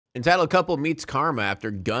Entitled couple meets karma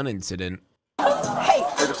after gun incident. Hey,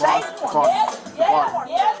 Hey, come on.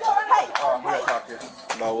 We gotta talk here.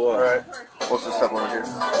 About what? Alright. What's this stuff over here?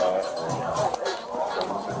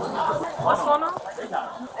 what's going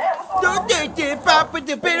on? Don't take it, pop with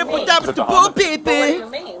the bitter, put up with the bull, What do baby. you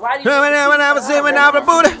mean? Why do you When I was saying when I was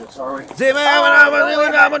Buddha. Sorry. Say when I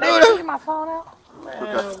was Buddha. Get my phone out?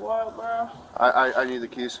 Man, what, bro? I need the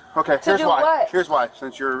keys. Okay, here's do why. what? Here's why,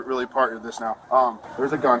 since you're really part of this now.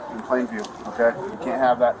 There's a gun in plain view, okay? You can't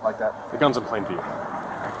have that like that. The gun's in plain view.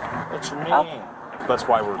 What you mean? Oh. That's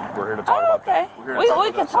why we're here to talk Oh, about okay. that.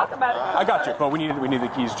 We can talk about it. I got you, but we need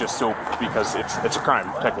the keys just so because it's a crime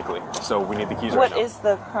technically. So we need the keys right What now. is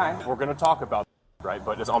the crime? We're gonna talk about it, right?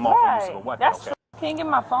 But it's unlawful use of a weapon. That's Okay. true. Can you get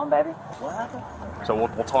my phone, baby? What happened? So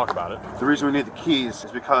we'll talk about it. The reason we need the keys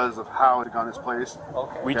is because of how the gun is placed.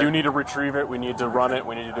 Okay. We do need to retrieve it. We need to run it.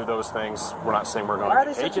 We need to do those things. We're not saying we're Why are going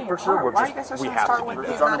they to take searching it for your sure. car? We're Why are you guys just searching we his have car to when do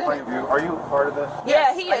he's it. It's under plain view. Are you part of this?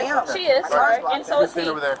 Yeah, he I is. am. She is. Sorry. And so You can is stand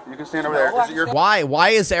he. over there. You can stand over there. Is it your Why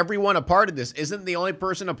is everyone a part of this? Isn't the only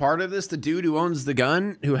person a part of this the dude who owns the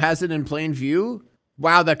gun, who has it in plain view?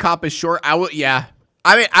 Wow, the cop is short. Yeah.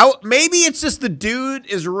 I mean, maybe it's just the dude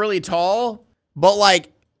is really tall, but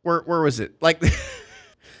like, where was it? Like,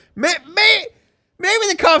 maybe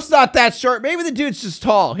the cop's not that short. Maybe the dude's just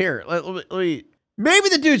tall. Here, let me. Maybe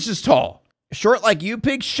the dude's just tall. Short like you,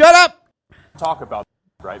 pig. Shut up. Talk about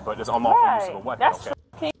it, right? But it's unlawful use of a weapon. That's Okay.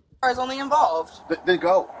 true. Car is only involved. Then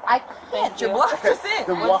go. I can't. You're blocked us in.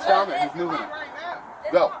 Then walk down there. He's moving it.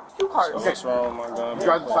 Go. Two cars. What's wrong with my gun? You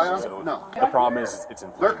drive the scion? No. The problem is it's in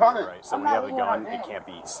They're plain coming. view, right? So when you have the gun, it can't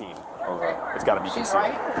be seen. Okay. It's got to be concealed.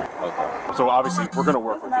 Okay. So obviously we're gonna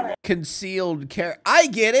work with you, man. Concealed carry. I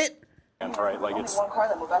get it. All right, like it's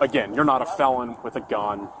again, you're not a felon with a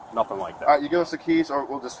gun, nothing like that. All right, you give us the keys, or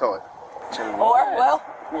we'll just tow it. Or, well,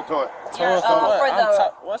 We'll tow it. you're, us for what? for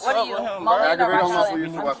the, What's what up are you, with him, bro? Mullen or Aggravated Russell? unlawful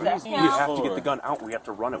use of weapons. We have to get the gun out. We have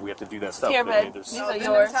to run it. We have to do that stuff. Here, I mean, babe. there's- These are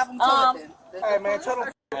yours. Hey, man, tell them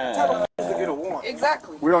to get a warrant.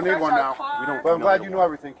 Exactly. We don't need one now. We don't. But I'm glad you know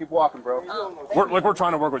everything. Keep walking, bro. We're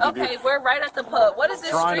trying to work with you, Okay, dude. we're right at the pub. What is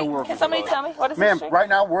this Trying to street? work Can with somebody you. tell me? What is this Ma'am, street? right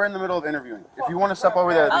now we're in the middle of interviewing. If you want to step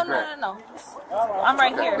over there, Oh, that'd be great. no. I'm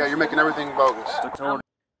right Yeah, here. you're making everything bogus.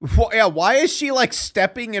 Yeah, why is she like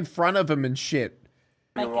stepping in front of him and shit?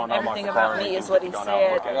 Making everything about me is what he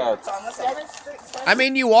said. I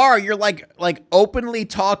mean, you are. You're like openly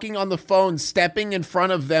talking on the phone, stepping in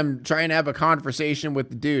front of them, trying to have a conversation with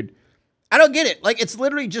the dude. I don't get it. Like, it's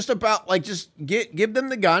literally just about like just give them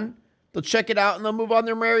the gun. They'll check it out and they'll move on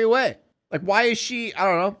their merry way. Like, why is she? I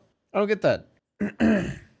don't know. I don't get that.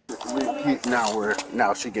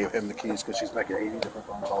 Now she gave him the keys because she's making 80 different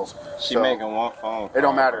phone calls. She making one phone call. It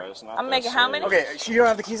don't matter. Bro. It's not I'm that making how many? serious. Okay, she don't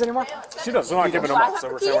have the keys anymore? She does. They're not giving them up,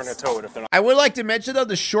 so we're saying we're gonna tow it if they're not. I would like to mention though,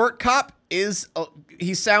 the short cop is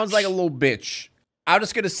he sounds like a little bitch. I'm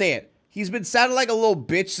just gonna say it. He's been sounding like a little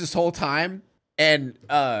bitch this whole time, and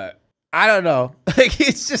I don't know. Like,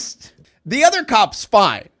 it's just the other cop's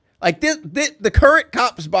fine. Like the current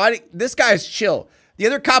cop's body, this guy's chill. The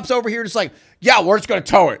other cop's over here just like, yeah, we're just gonna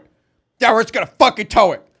tow it. Yeah, we're just gonna fucking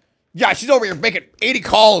tow it. Yeah, she's over here making 80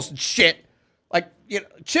 calls and shit. Like, you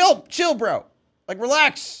know, chill, bro. Like,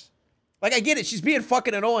 relax. Like, I get it. She's being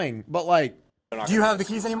fucking annoying, but like. Do you have the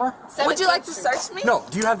keys anymore? Would you like to search me? No.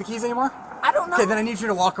 Do you have the keys anymore? I don't know. Okay, then I need you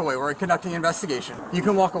to walk away. We're conducting an investigation. You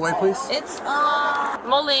can walk away, please. It's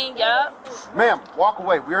Moline, yup. Ma'am, walk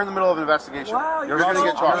away. We're in the middle of an investigation. Wow, you're going to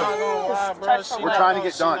get charged. We're trying to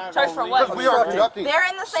get done. Charged for what? Because we are conducting. they're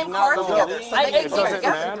in the same car together. So they It can doesn't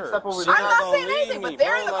together. Step over I'm there. not saying anything, but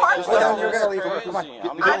they're in the car together. You're gonna leave her. Come on.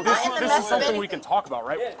 I'm not in the This mess is of something we anything. can talk about,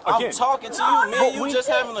 right? I'm Again, talking to you, man. You just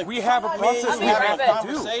having a. we have a process We we having have a to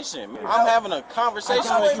do. conversation. I'm having a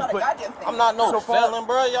conversation with you. But I'm not no So far, felon,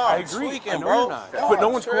 bro. Y'all I agree. tweaking, I know bro. you're not. Y'all But no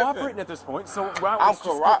one's tripping. cooperating at this point, so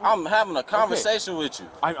I'm having a conversation with you.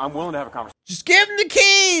 I'm willing to have a conversation. Just give him the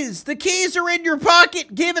keys. The keys are in your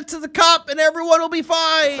pocket. Give it to the cop and everyone will be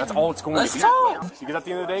fine. That's all it's going to be. talk. Because at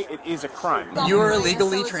the end of the day, it is a crime. you are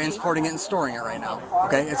illegally transporting it and storing it right now.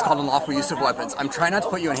 Okay? It's called unlawful use of weapons. I'm trying not to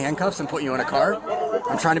put you in handcuffs and put you in a car.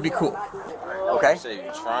 I'm trying to be cool. Okay? Say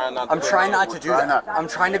you trying not to. I'm trying not to do that. I'm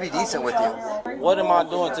trying to be decent with you. What am I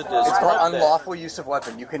doing to this? It's called unlawful use of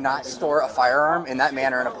weapon. You cannot store a firearm in that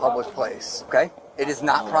manner in a public place. Okay? It is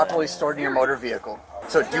not properly stored in your motor vehicle.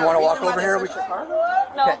 So do you want to walk over here?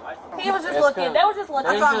 No, he was just looking. They were just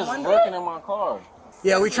looking. They're just looking in my car.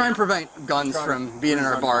 Yeah, we try and prevent guns from being in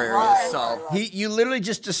our bar areas, so. You literally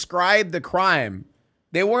just described the crime.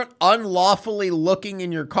 They weren't unlawfully looking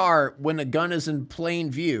in your car when a gun is in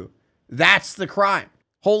plain view. That's the crime.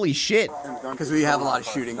 Holy shit. Because we have a lot of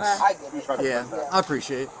shootings. I get it. Yeah, I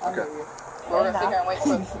appreciate it. Okay. We're gonna sit here and wait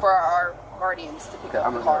for our guardians to pick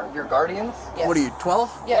up the car. Your guardians? Yes. What are you,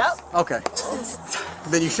 12? Yes. Okay.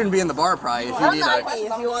 Then you shouldn't be in the bar probably if you I'm need not a...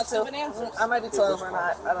 if you want to. I might be 12 or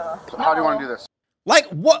not. I don't know. How do you want to do this? Like,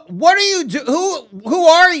 what are you who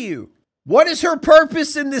are you? What is her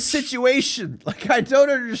purpose in this situation? Like, I don't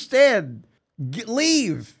understand.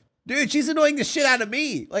 Leave. Dude, she's annoying the shit out of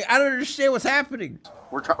me. Like, I don't understand what's happening.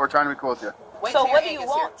 We're trying to be cool with you. Wait So till what your do you egg is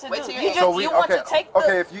want here. to Wait do? till your You egg just is here. you want to take the...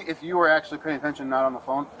 Okay, if you were actually paying attention, not on the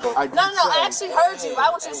phone. No, I actually heard you.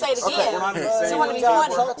 I want you to say it again. So you want to be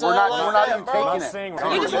funny. We're not even taking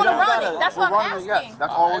it. You just want to run it. That's what I'm asking. Yes,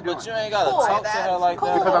 that's all we're doing. But you ain't gotta talk to her like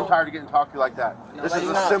that. Because I'm tired of getting talked to like that. This is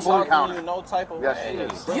You're a not simple talking to encounter. you no type of Yes, way.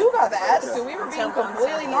 it is. You got the attitude. We were being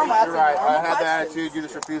completely normal. You're right. I had the attitude. You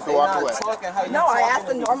just refused to walk away. No, I asked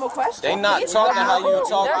a normal question. They not talking how you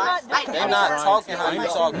talking. They not talking how you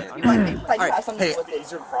talking. All right, hey,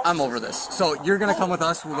 I'm over this. So you're gonna come with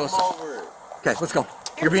us. We'll go. Okay, let's go.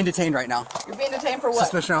 You're being detained right now. You're being detained for what?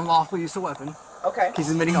 Suspicion of unlawful use of weapon. Okay. He's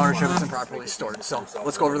admitting ownership is improperly stored. So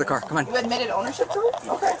let's go over to the car. Come on. You admitted ownership to it?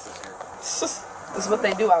 Okay. This is what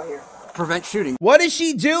they do out here. Prevent shooting. What is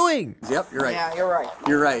she doing? Yep, you're right. Yeah, you're right.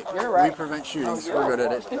 You're right. You're right. We prevent shootings. We're good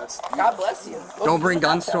at it. God bless you. Don't bring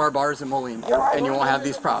guns to our bars in Moline, and you won't have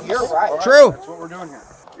these problems. You're right. True. That's what we're doing here.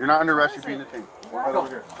 You're not under arrest. You're being detained. We're right over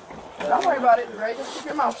here. Don't worry about it, Ray. Just keep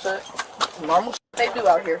your mouth shut. Normal they do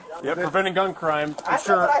out here. Yep, preventing gun crime. I I'm said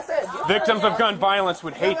sure what I said. victims of gun violence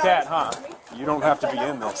would hate that, huh? You don't have to be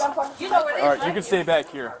in this. All You know what it is. right, you can stay back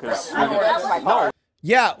here because No.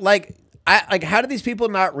 Yeah, like how do these people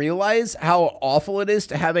not realize how awful it is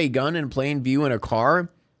to have a gun in plain view in a car?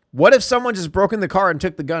 What if someone just broke in the car and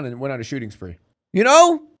took the gun and went on a shooting spree? You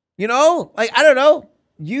know? Like, I don't know.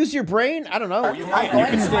 Use your brain. I don't know. you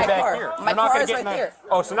can stay My back car. here. My I'm not car gonna is get right in that. there.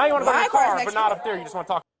 Oh, so now you want to go to My your car is car, next but not to up there. You just want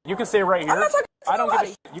to talk. You can stay right here. not talking to I don't give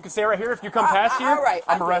nobody. a. You can stay right here. If you come past here, all right.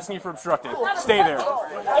 I'm arresting you for obstructing. Stay there.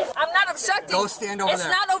 I'm not obstructing. Go stand over it's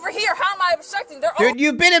there. not over here. How am I obstructing? They're Dude,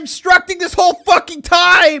 you've been obstructing this whole fucking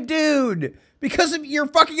time, dude. Because of you're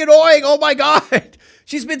fucking annoying. Oh my god.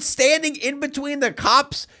 She's been standing in between the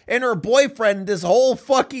cops and her boyfriend this whole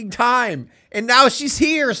fucking time. And now she's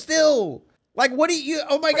here still. Like, what do you...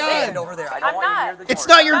 Oh my Stand god. over there. I I'm don't want not. you near the It's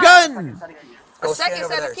not your gun. Go a second stand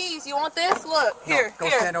over set there. of keys. You want this? Look, here, Go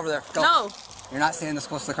here. stand over there. Go. No. You're not standing this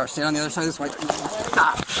close to the car. Stand on the other side of this way. Move!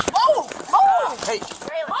 Hey.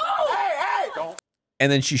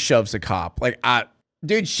 And then she shoves a cop. Like,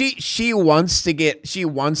 dude, she wants to get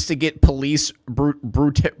police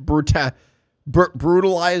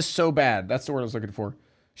brutalized so bad. That's the word I was looking for.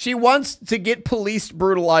 She wants to get police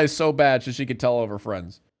brutalized so bad so she could tell all of her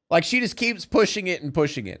friends. Like, she just keeps pushing it and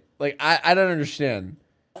pushing it. Like, I don't understand.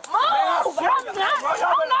 Move! I'm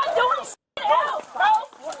not doing shit else, bro.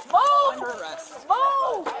 Move!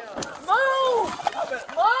 Move!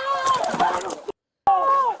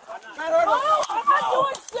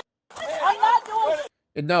 I'm not doing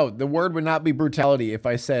shit. No, the word would not be brutality if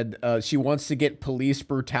I said she wants to get police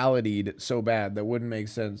brutality'd so bad. That wouldn't make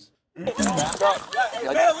sense. Back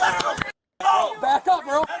up,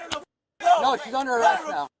 bro. No, she's under arrest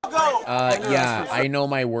now. Yeah, I know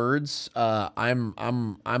my words. I'm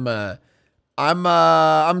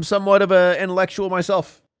somewhat of an intellectual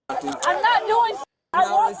myself. I'm not doing shit. I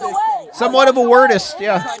walked away. Somewhat of a wordist,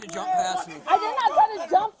 yeah. Trying to jump past me. I did not try to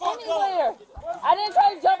jump anywhere. I didn't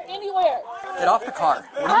try to jump anywhere. Get off the car.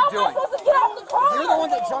 What How are you am I doing? supposed to get off the car? You're the one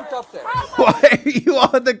that jumped up there. Why are you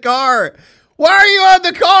on the car? Why are you on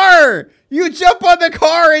the car? You jump on the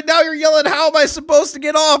car and now you're yelling, how am I supposed to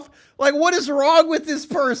get off? Like, what is wrong with this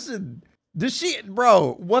person? Does she,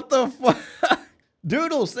 bro, what the fuck?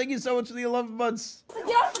 Doodles, thank you so much for the 11 months. Get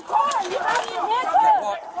off the car. You have me in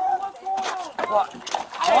handcuffs.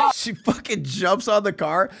 She fucking jumps on the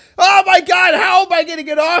car. Oh my God, how am I gonna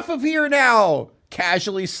get off of here now?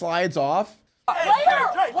 Casually slides off. Where?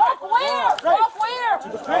 Walk where? Walk where?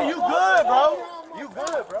 Hey, you good, bro? You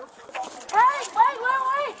good, bro? Hey,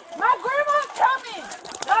 wait. My grandma's coming.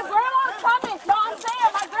 My grandma's coming. No, I'm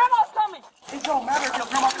saying my grandma's coming. It don't matter if your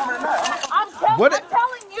grandma's coming or not. I'm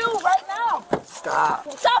telling you right now. Stop.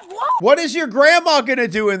 Stop what? What is your grandma gonna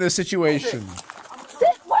do in this situation?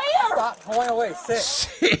 Sit where? Stop pulling away. Sit.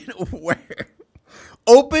 Sit where?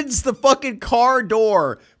 Opens the fucking car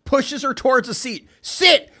door, pushes her towards a seat.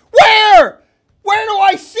 Sit where? Where do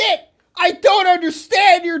I sit? I don't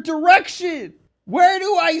understand your direction. Where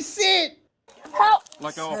do I sit? Help.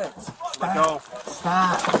 Let go. Sit. Let go.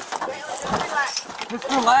 Stop. Just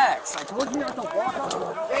relax. I told you not to walk up.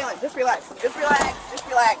 Jalen, just relax. Just relax. Just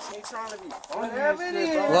relax. Whatever it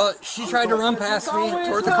is. Well, she tried to run past me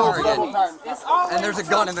toward the car again. And there's a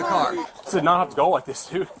gun in the car. This did not have to go like this,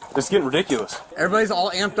 dude. This is getting ridiculous. Everybody's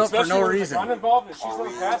all amped up for no reason. I'm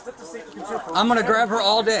gonna grab her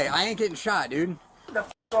all day. I ain't getting shot, dude.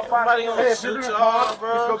 Somebody gonna shoot y'all,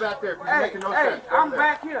 bro. Let's go back there. Hey, I'm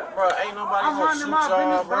back here. Bro, ain't nobody I'm gonna running shoot my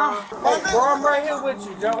y'all, business, bro. bro, I'm right here with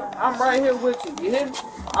you, Joe. I'm right here with you. You hear me?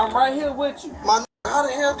 I'm right here with you. How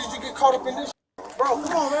the hell did you get caught up in this? Bro,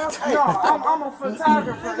 come on, man. Hey, No, I'm a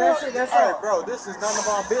photographer. That's it. That's all. bro, this is none of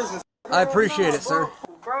our business. I appreciate it, sir.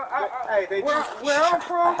 Bro, where I'm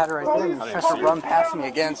from, I had her right there. She tried to run past me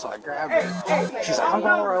again, so I grabbed her. She's like, I'm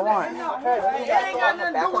going where I want. It ain't got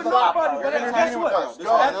nothing to do with nobody, but guess what?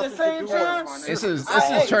 At the same time, This is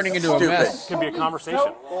turning into a mess. It can be a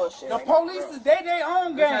conversation. the police is they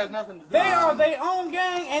own gang. They are their own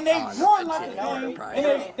gang, and they run like a gang,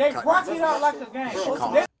 and they rock it out like a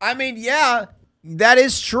gang. I mean, yeah, that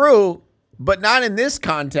is true, but not in this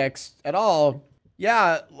context at all.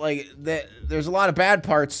 Yeah, like there's a lot of bad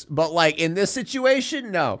parts, but like in this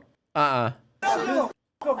situation, no. Now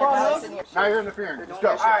you're interfering. Let's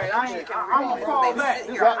go. I'm gonna fall back.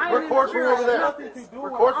 Record from over there.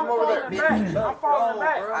 Record from over there. I'm falling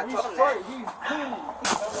back.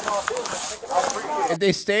 If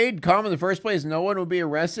they stayed calm in the first place, no one would be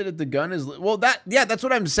arrested if the gun is... Well, that's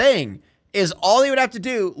what I'm saying, is all they would have to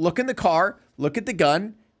do, look in the car, look at the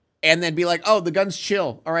gun, and then be like, oh, the gun's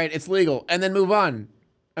chill. All right, it's legal. And then move on.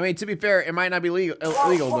 I mean, to be fair, it might not be legal,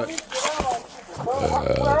 but...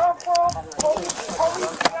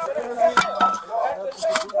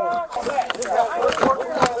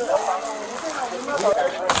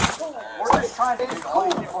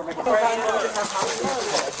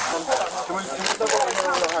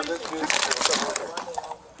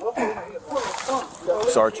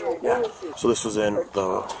 Sarge? Yeah. So this was in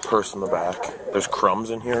the purse in the back. There's crumbs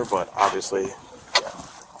in here, but obviously...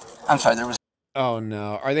 I'm sorry, there was Oh,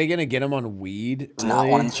 no. Are they going to get him on weed? Really? not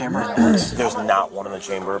one in the chamber. There's not one in the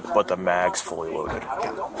chamber, but the mag's fully loaded.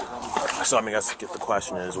 So, I mean, I guess the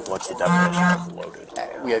question is, what's the definition of loaded?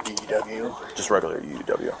 We have UW. Just regular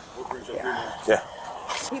UW. Yeah.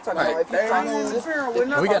 Are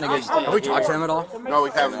we talked to him at all? No, we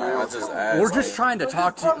haven't. We're just trying to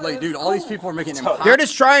talk to, like, dude, all these people are making it They're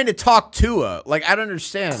just trying to talk to her. Like, I don't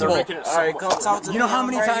understand. You know how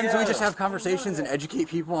many times we just have conversations and educate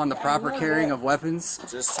people on the proper carrying of weapons?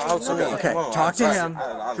 Just talk to me. Okay, talk to him.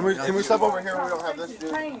 Can we step over here where we don't have this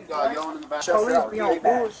dude yelling in the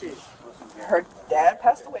back? Her dad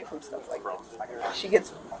passed away from stuff like this. She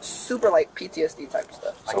gets super like PTSD type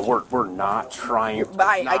stuff. So we're not trying.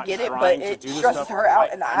 I get it, but it stresses her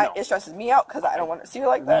out, and it stresses me out because I don't want to see her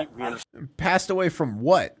like that. Passed away from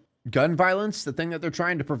what? Gun violence? The thing that they're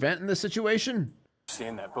trying to prevent in this situation? I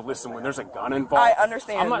understand that, but listen, when there's a gun involved, I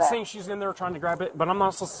understand I'm not that. saying she's in there trying to grab it, but I'm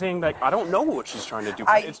also saying that I don't know what she's trying to do.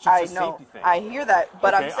 It's just a safety thing. I hear that,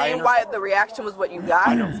 but Okay, I'm saying why the reaction was what you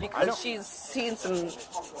got is because she's seen some.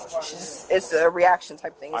 It's a reaction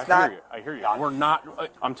type thing. It's I hear you. We're not.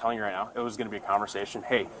 I'm telling you right now, it was going to be a conversation.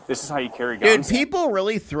 Hey, this is how you carry guns. Dude, people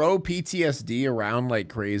really throw PTSD around like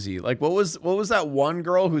crazy. Like, what was that one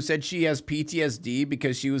girl who said she has PTSD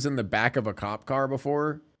because she was in the back of a cop car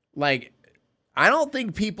before? Like, I don't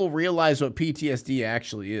think people realize what PTSD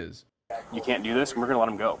actually is. You can't do this, and we're going to let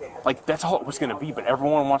them go. Like, that's all it was going to be, but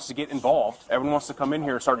everyone wants to get involved. Everyone wants to come in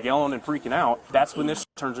here and start yelling and freaking out. That's when this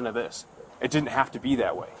turns into this. It didn't have to be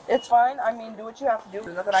that way. It's fine. I mean, do what you have to do.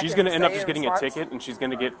 There's nothing She's going to end up just getting a ticket, and she's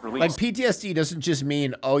going to get released. Like, PTSD doesn't just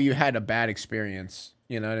mean, oh, you had a bad experience.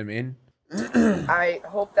 You know what I mean? I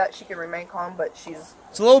hope that she can remain calm, but she's...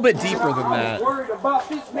 It's a little bit deeper than that. I'm worried about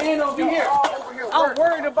this man over here. I'm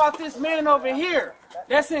worried about this man over here.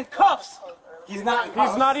 That's in cuffs. He's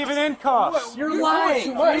not even in cuffs. You're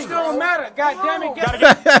lying. It don't matter. God damn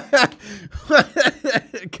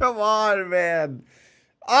it. Come on, man.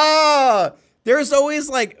 There's always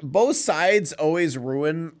like both sides always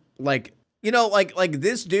ruin, like, you know, like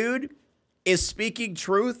this dude is speaking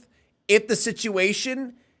truth if the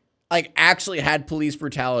situation like actually had police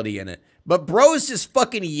brutality in it. But bro's just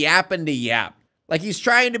fucking yapping to yap. Like he's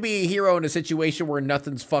trying to be a hero in a situation where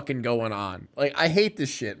nothing's fucking going on. Like, I hate this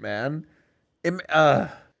shit, man.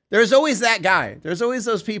 There's always that guy. There's always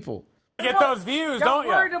those people. Get those views, don't you?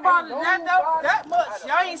 Worried about it that much.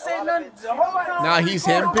 Y'all ain't saying nothing the whole time. Nah, he's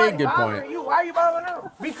him big. Good point. Why you bothering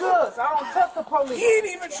him? Because I don't trust the police. He ain't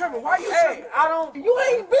even tripping. Why you tripping? You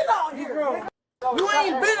ain't been out here, bro. You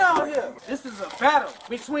ain't been out here. This is a battle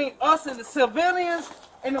between us and the civilians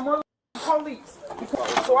and the mother police.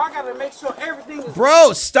 So I gotta make sure everything is.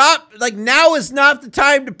 Bro, stop. Like, now is not the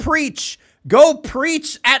time to preach. Go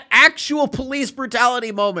preach at actual police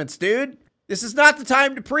brutality moments, dude. This is not the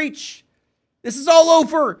time to preach. This is all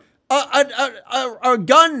over a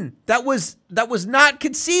gun that was not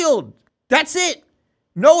concealed. That's it.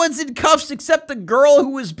 No one's in cuffs except the girl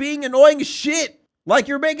who was being annoying as shit. Like,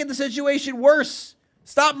 you're making the situation worse.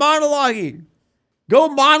 Stop monologuing. Go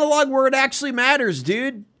monologue where it actually matters,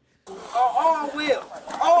 dude. All will.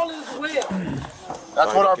 All is well.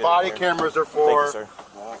 That's what our body cameras are for. Thank you, sir.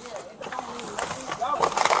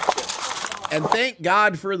 And thank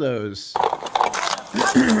God for those.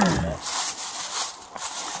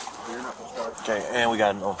 Okay, and we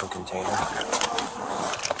got an open container.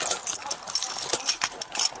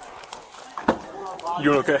 You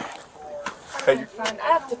doing okay? Hey, Fine, I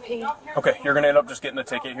have to pee. okay, you're gonna end up just getting a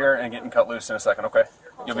ticket here and getting cut loose in a second, okay?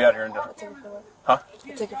 You'll be out here in just... Ticket for what? Huh?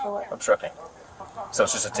 Ticket for what? Obstructing. So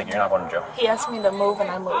it's just a ticket, you're not going to jail. He asked me to move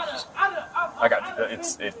and I moved. I got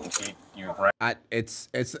you. You ran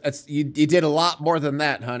You did a lot more than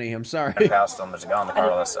that, honey. I'm sorry. past them, there's a guy on the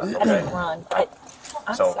car, all that stuff, I okay? didn't run.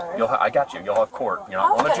 I'm So sorry. I got you. You'll have court. You're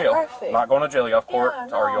not going to Okay, jail. perfect. Not going to jail. You have court Yeah,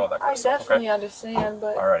 to argue all that kind I of stuff. definitely Okay. understand,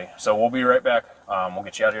 but Alrighty. So we'll be right back. We'll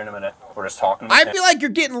get you out here in a minute. We're just talking. I feel like you're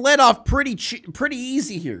getting let off pretty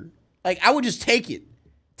easy here. Like, I would just take it.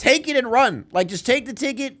 Take it and run. Like, just take the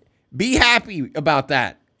ticket. Be happy about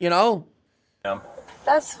that. You know?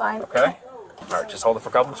 that's fine. Okay. All right. Just hold it for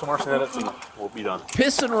a couple more minutes and we'll be done.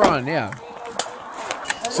 Piss and run, yeah.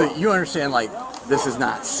 So you understand, like, this is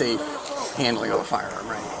not safe handling of a firearm,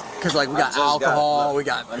 right? Because, like, we got alcohol, we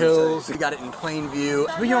got pills, we got it in plain view.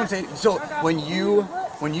 But you know what I'm saying? So when you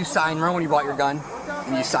sign, remember when you bought your gun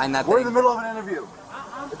and you signed that thing? We're in the middle of an interview.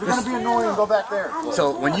 If you're gonna be annoying, go back there.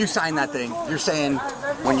 So when you sign that thing, you're saying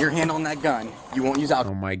when you're handling that gun, you won't use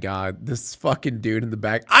alcohol. Oh my God, this fucking dude in the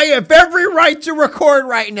back. I have every right to record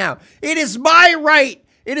right now. It is my right.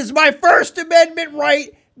 It is my First Amendment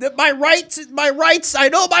right. That my rights, I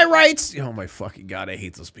know my rights. Oh my fucking God, I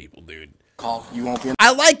hate those people, dude. You won't be.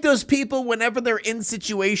 I like those people whenever they're in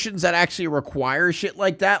situations that actually require shit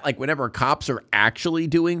like that. Like whenever cops are actually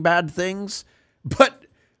doing bad things. But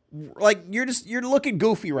like you're looking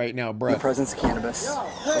goofy right now, bro. In the presence of cannabis,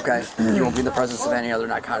 okay? You won't be in the presence of any other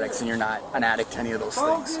narcotics, and you're not an addict to any of those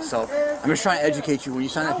things. So I'm just trying to educate you. When you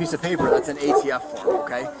sign that piece of paper, that's an ATF form,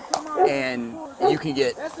 okay? And you can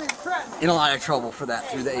get in a lot of trouble for that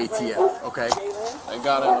through the ATF, okay? I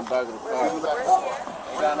got it in the back of the car.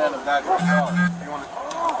 Down there in the back of the car. You want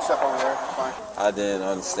to step over there? Fine. I didn't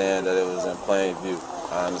understand that it was in plain view.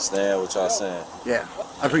 I understand what y'all saying. Yeah,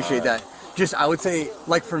 I appreciate that. Just, I would say,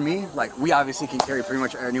 like for me, like we obviously can carry pretty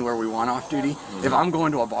much anywhere we want off duty. If I'm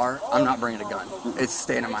going to a bar, I'm not bringing a gun. It's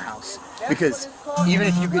staying in my house. Because even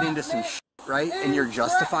if you get into some shit, right, and you're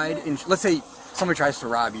justified in, let's say somebody tries to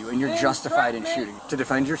rob you and you're justified in shooting to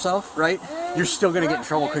defend yourself, right, you're still going to get in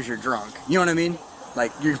trouble because you're drunk. You know what I mean?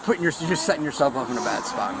 Like, you're just setting yourself up in a bad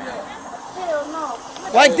spot, man.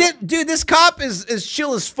 Like, dude, this cop is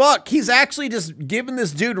chill as fuck. He's actually just giving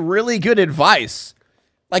this dude really good advice.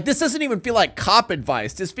 Like, this doesn't even feel like cop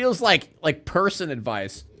advice. This feels like person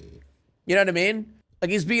advice. You know what I mean? Like,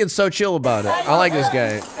 he's being so chill about it. I like this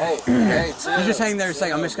guy. Hey, you just hang there a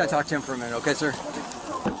second. I'm just going to talk to him for a minute, okay, sir?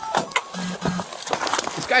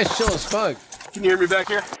 This guy's chill as fuck. Can you hear me back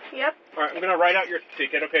here? Yep. All right, I'm gonna write out your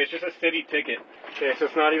ticket. Okay, it's just a city ticket. Okay, so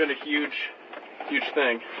it's not even a huge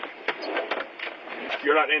thing.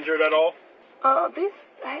 You're not injured at all? These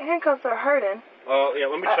handcuffs are hurting. Oh, yeah,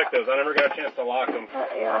 let me check those. I never got a chance to lock them.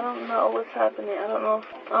 Yeah, I don't know what's happening. I don't know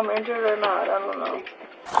if I'm injured or not. I don't know.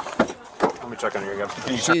 Let me check on you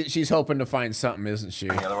again. She's hoping to find something, isn't she?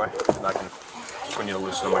 The other way. And I can, if we need to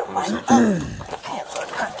loosen them, I can loosen them.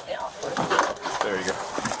 There you go.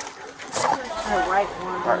 Alright,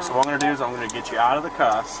 so what I'm going to do is I'm going to get you out of the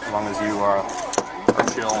cuffs as long as you are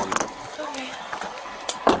chill. And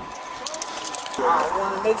I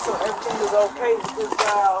want to make sure everything is okay with this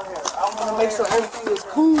guy out here. I want to make sure everything is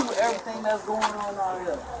cool with everything that's going on out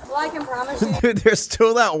here. Well, I can promise you. Dude, there's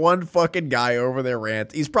still that one fucking guy over there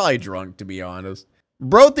rant. He's probably drunk, to be honest.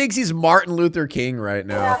 Bro thinks he's Martin Luther King right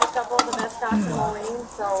We now. have a couple of the best stocks in Moline,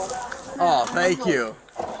 so. Oh, thank you.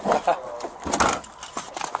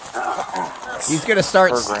 He's gonna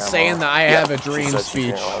start saying the "I have a dream" She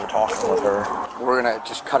speech. talking with her. We're going to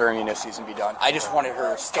just cut her immunities and be done. I just wanted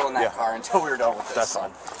her still in that car until we were done with this. That's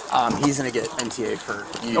fine. He's going to get NTA for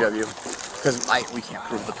UW. Because we can't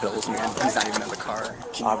prove the pills, man. He's not even in the car.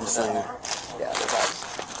 Obviously. Yeah,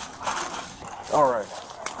 that's All right.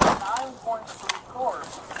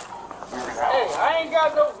 Hey, I ain't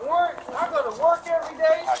got no warrant. I go to work every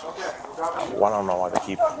day. Well, I don't know why they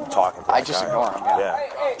keep talking. I just ignore him. Yeah.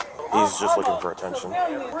 He's just looking for attention.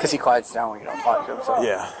 Because he quiets down when you don't talk to him. So.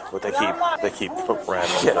 Yeah, but they keep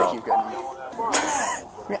random. Yeah, they keep getting.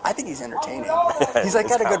 I mean, I think he's entertaining. He's like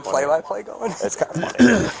got a good play-by-play going. It's kind of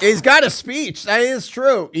funny. He's got a speech. That is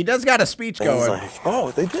true. He does got a speech And going. he's like,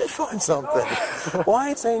 oh, they did find something. Well, I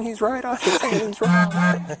ain't saying he's right. I ain't saying he's wrong.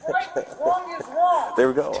 Wrong is wrong. There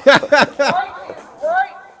we go. Right,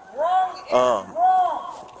 wrong is wrong.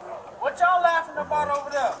 What y'all laughing about over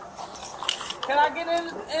there? Can I get in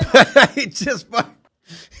he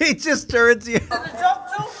just turns you. the joke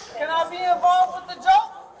too? Can I be involved with the joke?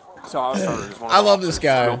 So I was started as one of I the love this officers.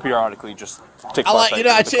 guy. We'll periodically just take I like, flashlights you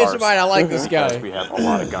know, I into the changed cars. my mind. I like this Because guy. we have a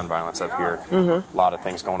lot of gun violence up here. A lot of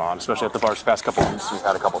things going on, especially at the bars. The past couple of weeks, we've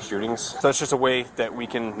had a couple shootings. So it's just a way that we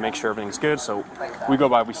can make sure everything's good. So we go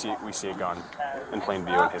by, we see a gun in plain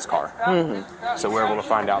view in his car. So we're able to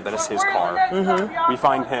find out that it's his car. We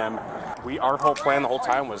find him. Our whole plan the whole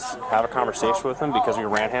time was have a conversation with him because we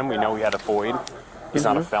ran him. We know he had a FOID. He's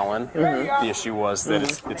not a felon. The issue was that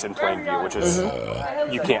it's in plain view, which is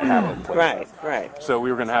you can't have it in plain view. Right. So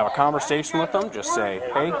we were going to have a conversation with him, just say,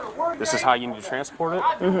 hey, this is how you need to transport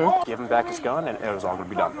it. Give him back his gun, and it was all going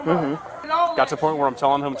to be done. Got to the point where I'm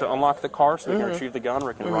telling him to unlock the car so we can retrieve the gun,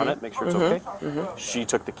 we can run it, make sure it's okay. She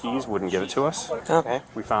took the keys, wouldn't give it to us. Okay.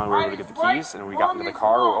 We found we were able to get the keys, and we got into the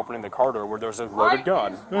car. We were opening the car door where there was a loaded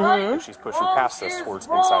gun, and she's pushing past us towards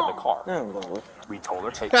inside the car. We told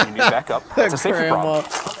her, take you need to back up. It's a safety problem.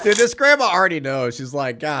 Dude, this grandma already knows. She's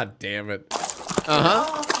like, God damn it.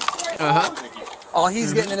 All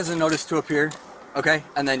he's getting is a notice to appear, okay?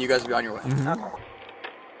 And then you guys will be on your way. Can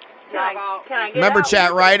I get Remember, out?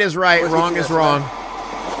 chat, right is right, wrong is wrong.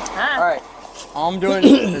 Alright. All I'm doing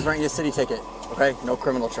is writing you a city ticket, okay? No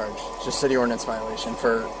criminal charge. Just city ordinance violation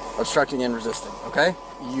for obstructing and resisting, okay?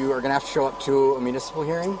 You are going to have to show up to a municipal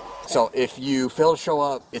hearing. So if you fail to show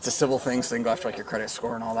up, it's a civil thing, so they can go after like your credit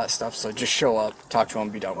score and all that stuff. So just show up, talk to them,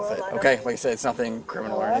 be done with it, okay? Like I said, it's nothing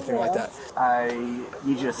criminal or anything like that. I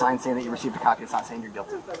need you to sign saying that you received a copy. It's not saying you're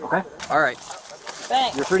guilty, okay? Alright.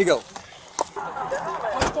 Thanks. You're free to go.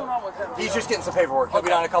 He's just getting some paperwork. He'll be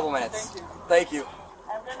down in a couple minutes. Thank you.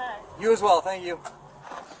 Have a good night. You as well, thank you.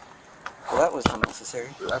 Well, that was unnecessary.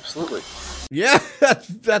 Absolutely. Yeah,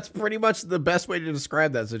 that's pretty much the best way to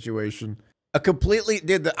describe that situation. A completely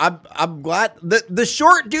I'm glad the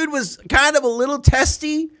short dude was kind of a little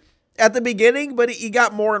testy at the beginning, but he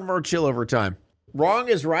got more and more chill over time. Wrong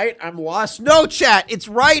is right. I'm lost. No, chat. It's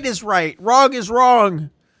right is right. Wrong is wrong.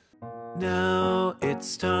 Now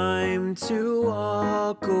it's time to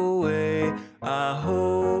walk away. I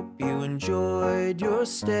hope you enjoyed your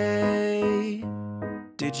stay.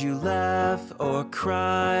 Did you laugh or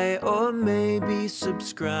cry or maybe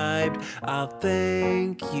subscribed? I'll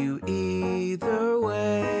thank you either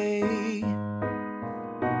way.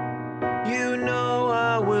 You know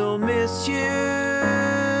I will miss you.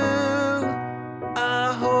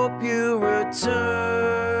 I hope you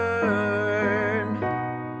return.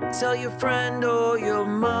 Tell your friend or your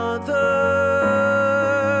mother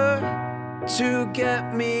to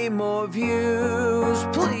get me more views,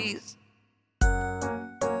 please.